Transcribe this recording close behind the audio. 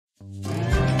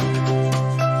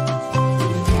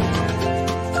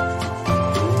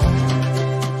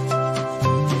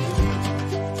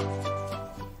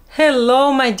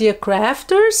Hello, my dear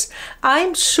crafters.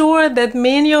 I'm sure that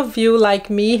many of you, like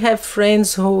me, have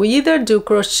friends who either do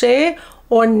crochet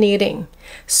or knitting.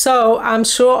 So I'm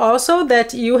sure also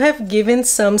that you have given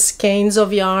some skeins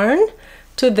of yarn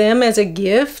to them as a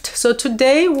gift. So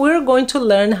today we're going to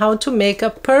learn how to make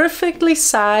a perfectly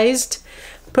sized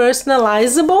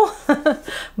personalizable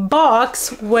box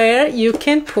where you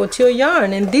can put your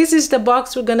yarn, and this is the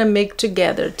box we're gonna make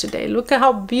together today. Look at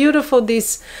how beautiful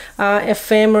these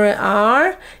ephemera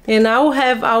are, and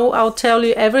I'll tell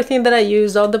you everything that I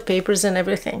use, all the papers and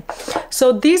everything.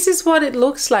 So this is what it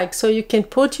looks like. So you can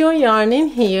put your yarn in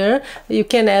here, you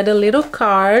can add a little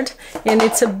card, and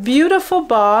it's a beautiful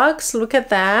box. Look at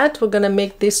that. We're gonna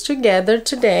make this together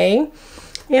today,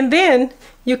 and then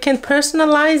you can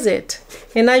personalize it.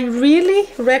 And I really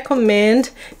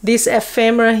recommend this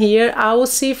ephemera here. I will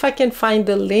see if I can find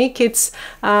the link. It's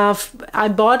I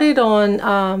bought it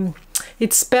on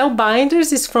it's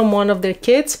SPELLBINDERS. It's from one of their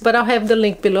kits, but I'll have the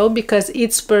link below because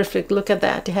it's perfect. Look at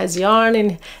that. It has yarn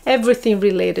and everything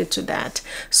related to that.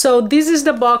 So this is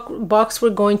the box we're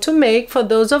going to make for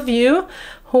those of you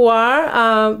who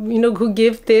are who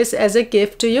give this as a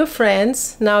gift to your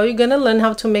friends. Now you're gonna learn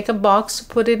how to make a box to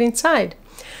put it inside.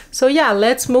 So yeah,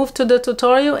 let's move to the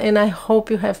tutorial, and I hope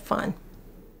you have fun.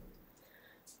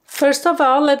 First of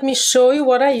all, let me show you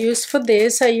what I used for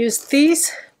this. I used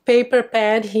this paper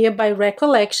pad here by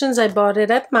Recollections. I bought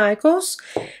it at Michael's,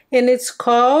 and it's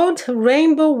called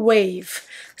Rainbow Wave.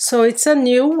 So it's a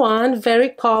new one, very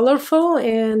colorful,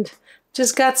 and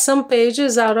just got some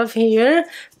pages out of here.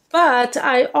 But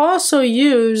I also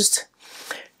used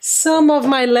some of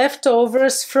my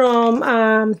leftovers from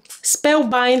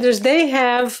SPELLBINDERS. They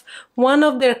have one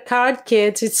of their card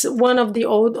kits. It's one of the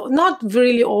old, not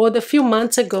really old, a few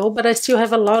months ago, but I still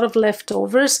have a lot of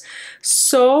leftovers.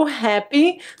 So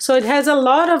happy. So it has a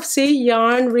lot of, see,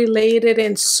 yarn related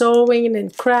and sewing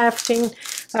and crafting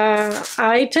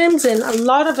items, and a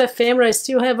lot of ephemera. I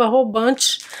still have a whole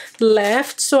bunch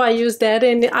left, so I used that.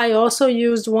 And I also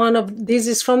used one of, this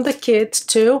is from the kit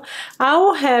too. I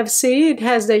will have, see, it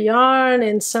has the yarn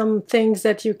and some things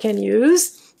that you can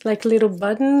use, like little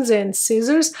buttons and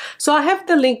scissors. So I have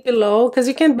the link below because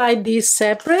you can buy these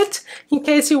separate in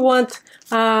case you want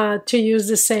to use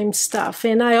the same stuff.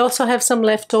 And I also have some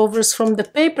leftovers from the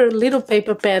little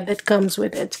paper pad that comes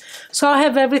with it. So I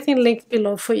have everything linked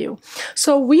below for you.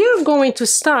 So we are going to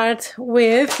start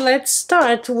with, let's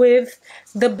start with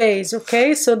the base,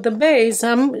 okay? So the base,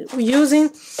 I'm using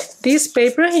this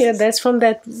paper here, that's from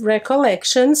that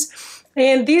Recollections.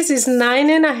 And this is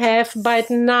 9.5 by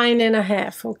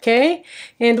 9.5, okay?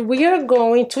 And we are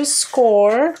going to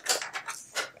score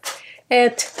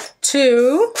at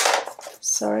 2,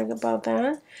 sorry about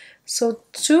that, so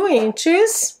 2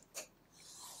 inches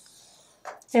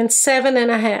and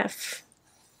 7.5.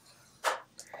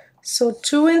 So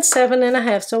 2 and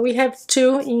 7.5. So we have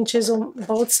 2 inches on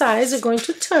both sides. We're going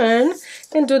to turn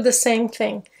and do the same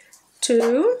thing.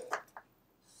 2,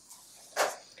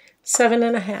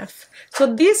 7.5.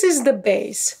 So this is the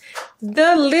base.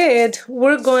 The lid,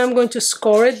 I'm going to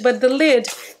score it, but the lid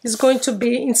is going to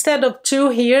be, instead of 2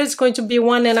 here, it's going to be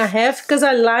 1.5, because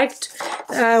I liked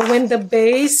when the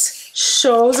base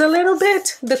shows a little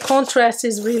bit. The contrast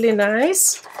is really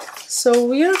nice. So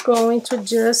we are going to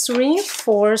just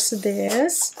reinforce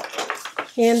this,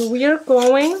 and we are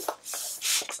going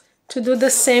to do the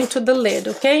same to the lid,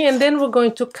 okay? And then we're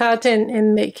going to cut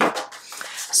and make it.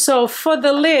 So for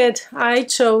the lid, I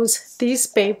chose this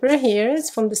paper here. It's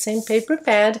from the same paper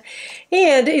pad,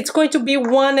 and it's going to be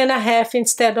 1.5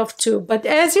 instead of 2. But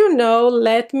as you know,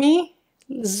 let me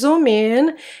zoom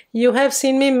in. You have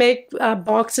seen me make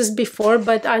boxes before,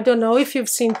 but I don't know if you've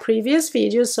seen previous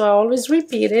videos, so I always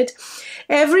repeat it.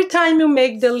 Every time you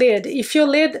make the lid, if your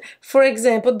lid, for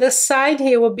example, the side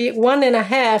here will be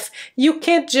 1.5, you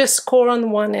can't just score on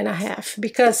 1.5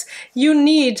 because you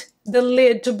need the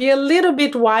lid to be a little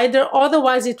bit wider,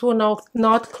 otherwise it will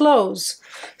not close.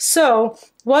 So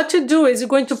what to do is you're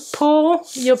going to pull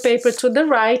your paper to the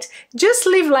right, just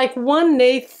leave like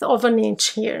 1/8 of an inch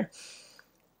here.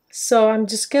 So I'm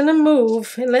just gonna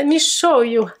move, and let me show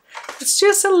you. It's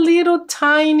just a little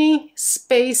tiny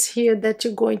space here that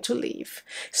you're going to leave.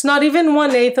 It's not even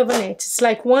 1/8 of an inch. It's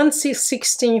like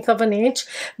 1/16 of an inch,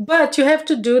 but you have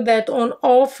to do that on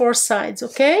all 4 sides,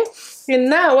 okay? And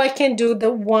now I can do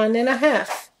the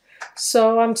 1.5.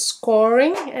 So I'm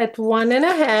scoring at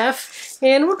 1.5,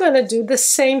 and we're gonna do the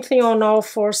same thing on all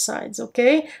 4 sides,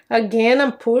 okay? Again,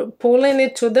 I'm pulling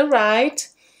it to the right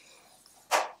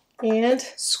and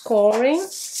scoring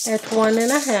at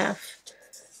 1.5.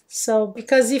 So,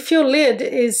 because if your lid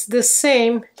is the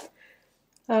same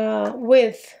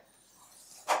width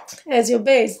as your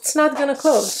base, it's not gonna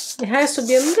close. It has to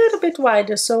be a little bit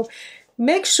wider, so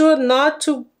make sure not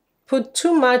to put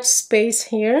too much space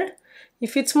here.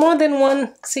 If it's more than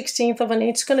 1/16 of an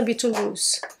inch, it's gonna be too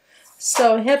loose.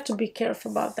 So you have to be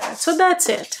careful about that. So that's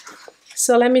it.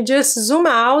 So let me just zoom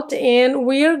out, and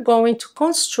we're going to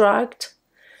construct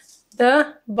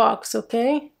the box,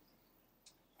 okay?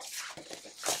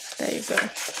 There you go.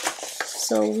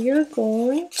 So we're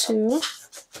going to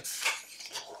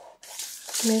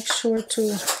make sure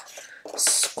to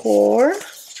score.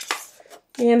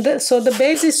 And so the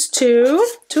base is 2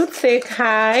 thick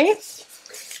high,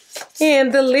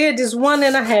 and the lid is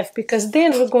 1.5, because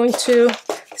then we're going to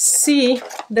see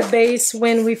the base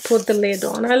when we put the lid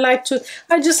on.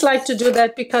 I just like to do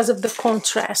that because of the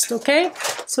contrast, okay?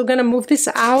 So I'm gonna move this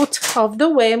out of the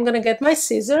way. I'm gonna get my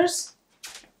scissors.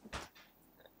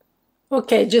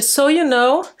 Okay, just so you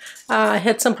know, I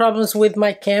had some problems with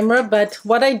my camera, but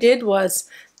what I did was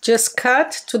just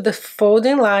cut to the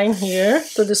folding line here,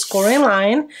 to the scoring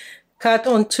line, cut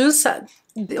on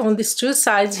these two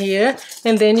sides here,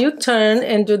 and then you turn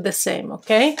and do the same,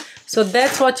 okay? So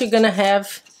that's what you're gonna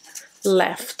have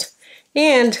left.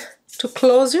 And to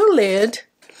close your lid,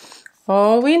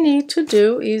 all we need to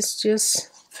do is just,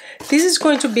 this is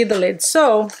going to be the lid.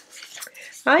 So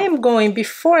I am going,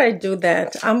 before I do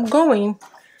that, I'm going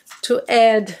to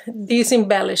add these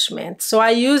embellishments. So I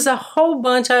use a whole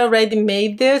bunch. I already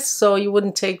made this, so it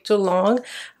wouldn't take too long.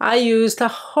 I used a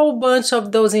whole bunch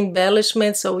of those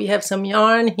embellishments. So we have some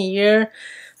yarn here,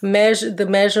 the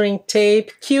measuring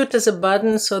tape, cute as a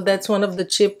button, so that's one of the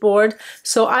chipboard.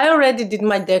 So I already did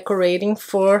my decorating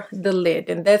for the lid,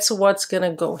 and that's what's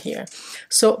gonna go here.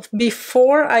 So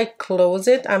before I close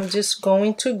it, I'm just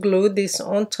going to glue this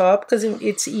on top, because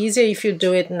it's easier if you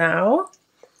do it now.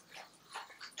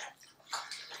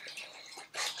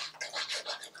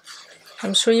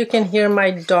 I'm sure you can hear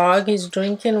my dog. He's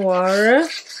drinking water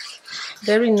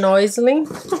very noisily.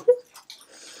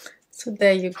 So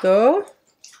there you go.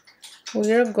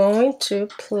 We are going to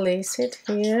place it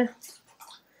here.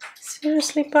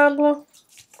 Seriously, Pablo?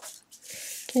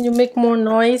 Can you make more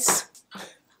noise?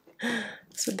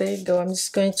 So there you go. I'm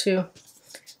just going to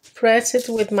press it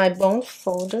with my bone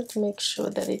folder to make sure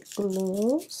that it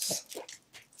glues.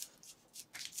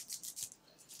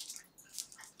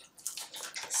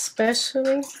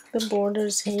 Especially the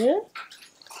borders here.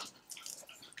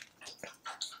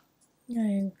 There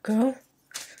you go.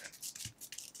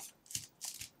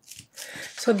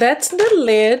 So that's the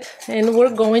lid, and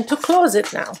we're going to close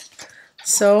it now.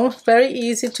 So very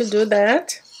easy to do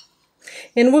that.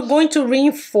 And we're going to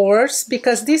reinforce,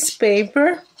 because this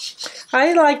paper,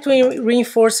 I like to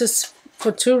reinforce this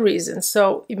for 2 reasons.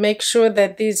 So you make sure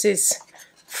that this is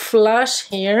flush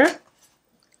here.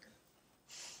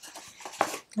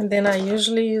 And then I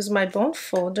usually use my bone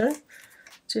folder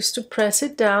just to press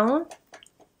it down.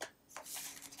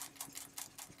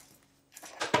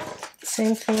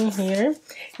 Same thing here.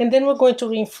 And then we're going to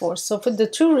reinforce. So for the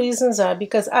 2 reasons are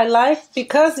because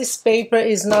because this paper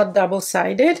is not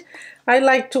double-sided, I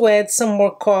like to add some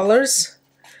more colors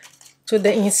to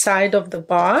the inside of the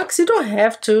box. You don't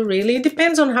have to, really. It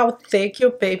depends on how thick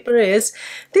your paper is.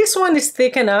 This one is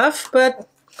thick enough, but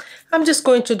I'm just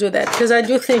going to do that because I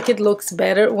do think it looks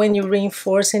better when you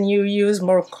reinforce and you use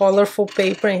more colorful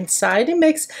paper inside.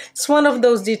 It's one of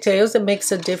those details that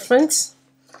makes a difference.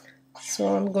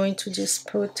 So I'm going to just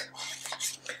put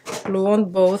glue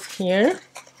on both here.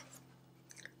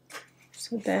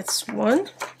 So that's 1.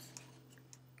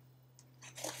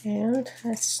 And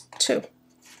that's 2.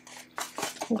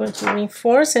 I'm going to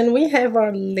reinforce, and we have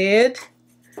our lid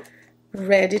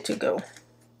ready to go.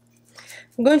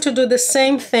 I'm going to do the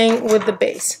same thing with the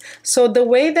base. So the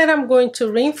way that I'm going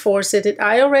to reinforce it,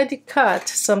 I already cut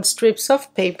some strips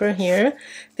of paper here.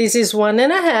 This is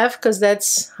 1.5 because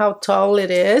that's how tall it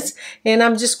is. And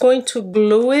I'm just going to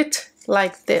glue it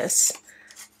like this.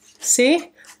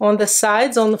 See? On the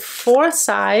sides, on the 4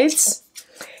 sides.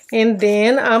 And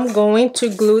then I'm going to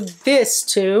glue this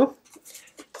too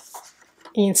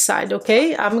inside,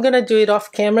 okay? I'm gonna do it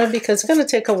off camera because it's gonna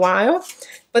take a while.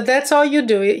 But that's all you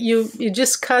do. You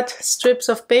just cut strips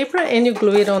of paper and you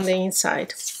glue it on the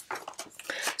inside.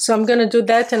 So I'm gonna do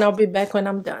that and I'll be back when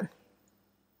I'm done.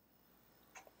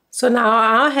 So now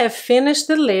I have finished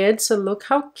the lid, so look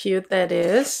how cute that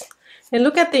is. And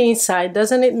look at the inside,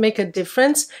 doesn't it make a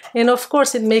difference? And of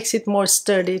course it makes it more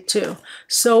sturdy too.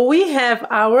 So we have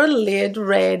our lid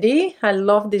ready. I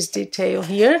love this detail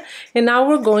here. And now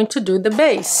we're going to do the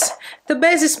base. The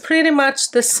base is pretty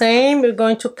much the same. We're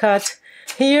going to cut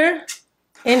here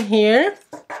and here.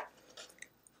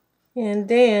 And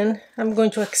then I'm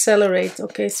going to accelerate,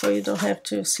 okay, so you don't have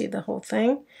to see the whole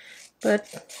thing,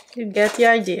 but you get the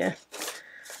idea.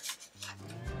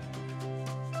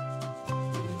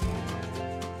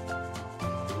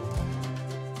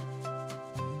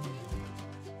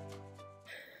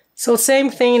 So same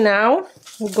thing now,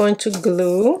 we're going to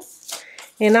glue,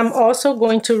 and I'm also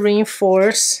going to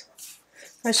reinforce.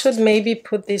 I should maybe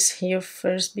put this here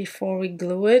first before we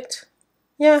glue it.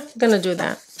 Yeah, I'm gonna do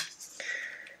that.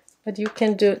 But you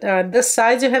can do the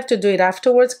sides, you have to do it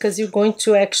afterwards because you're going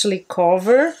to actually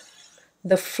cover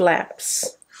the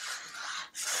flaps.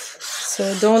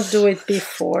 So don't do it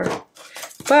before.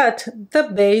 But the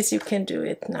base, you can do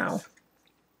it now.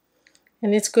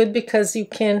 And it's good because you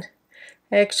can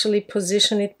actually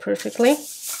position it perfectly.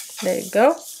 There you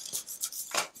go.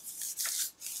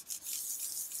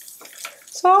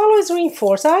 So always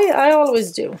reinforce. I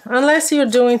always do, unless you're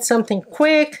doing something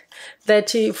quick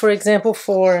that you, for example,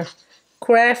 for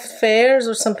craft fairs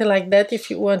or something like that, if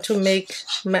you want to make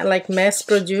like mass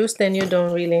produce, then you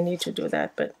don't really need to do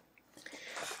that, but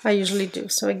I usually do.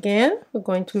 So again, we're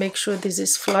going to make sure this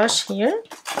is flush here.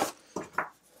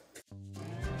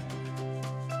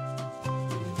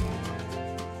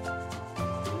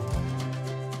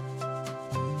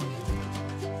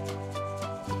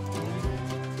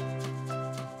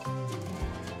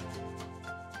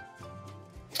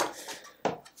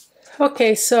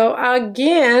 Okay, so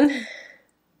again,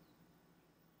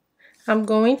 I'm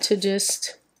going to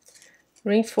just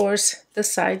reinforce the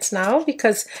sides now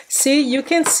because see, you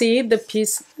can see the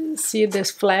piece, see these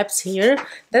flaps here.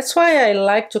 That's why I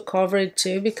like to cover it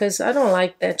too, because I don't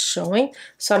like that showing.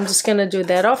 So I'm just gonna do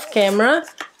that off camera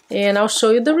and I'll show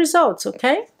you the results,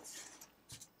 okay?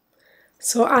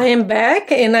 So I am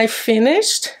back and I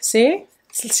finished. See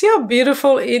how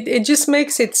beautiful it just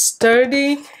makes it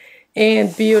sturdy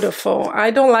and beautiful.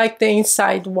 I don't like the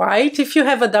inside white. If you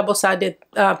have a double-sided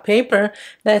paper,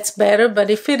 that's better, but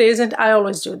if it isn't, I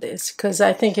always do this because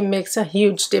I think it makes a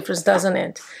huge difference, doesn't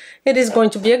it? It is going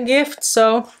to be a gift.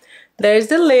 So there's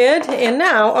the lid, and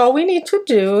now all we need to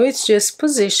do is just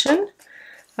position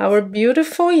our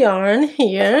beautiful yarn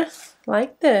here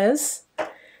like this,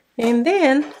 and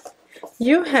then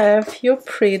you have your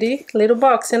pretty little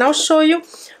box. And I'll show you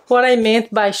what I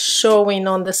meant by showing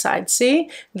on the side. See,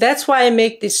 that's why I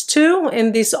make this two,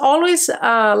 and this always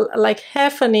like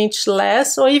half an inch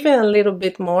less or even a little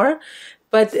bit more,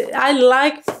 but I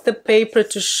like the paper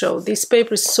to show. This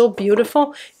paper is so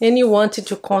beautiful and you want it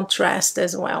to contrast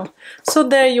as well. So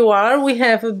there you are, we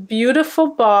have a beautiful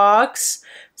box.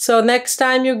 So next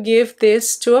time you give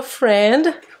this to a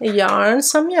friend,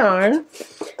 some yarn,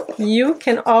 you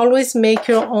can always make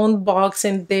your own box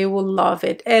and they will love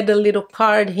it. Add a little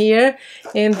card here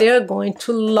and they're going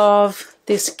to love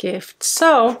this gift.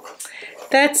 So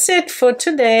that's it for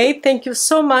today. Thank you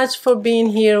so much for being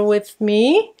here with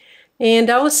me, and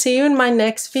I will see you in my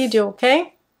next video,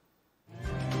 okay?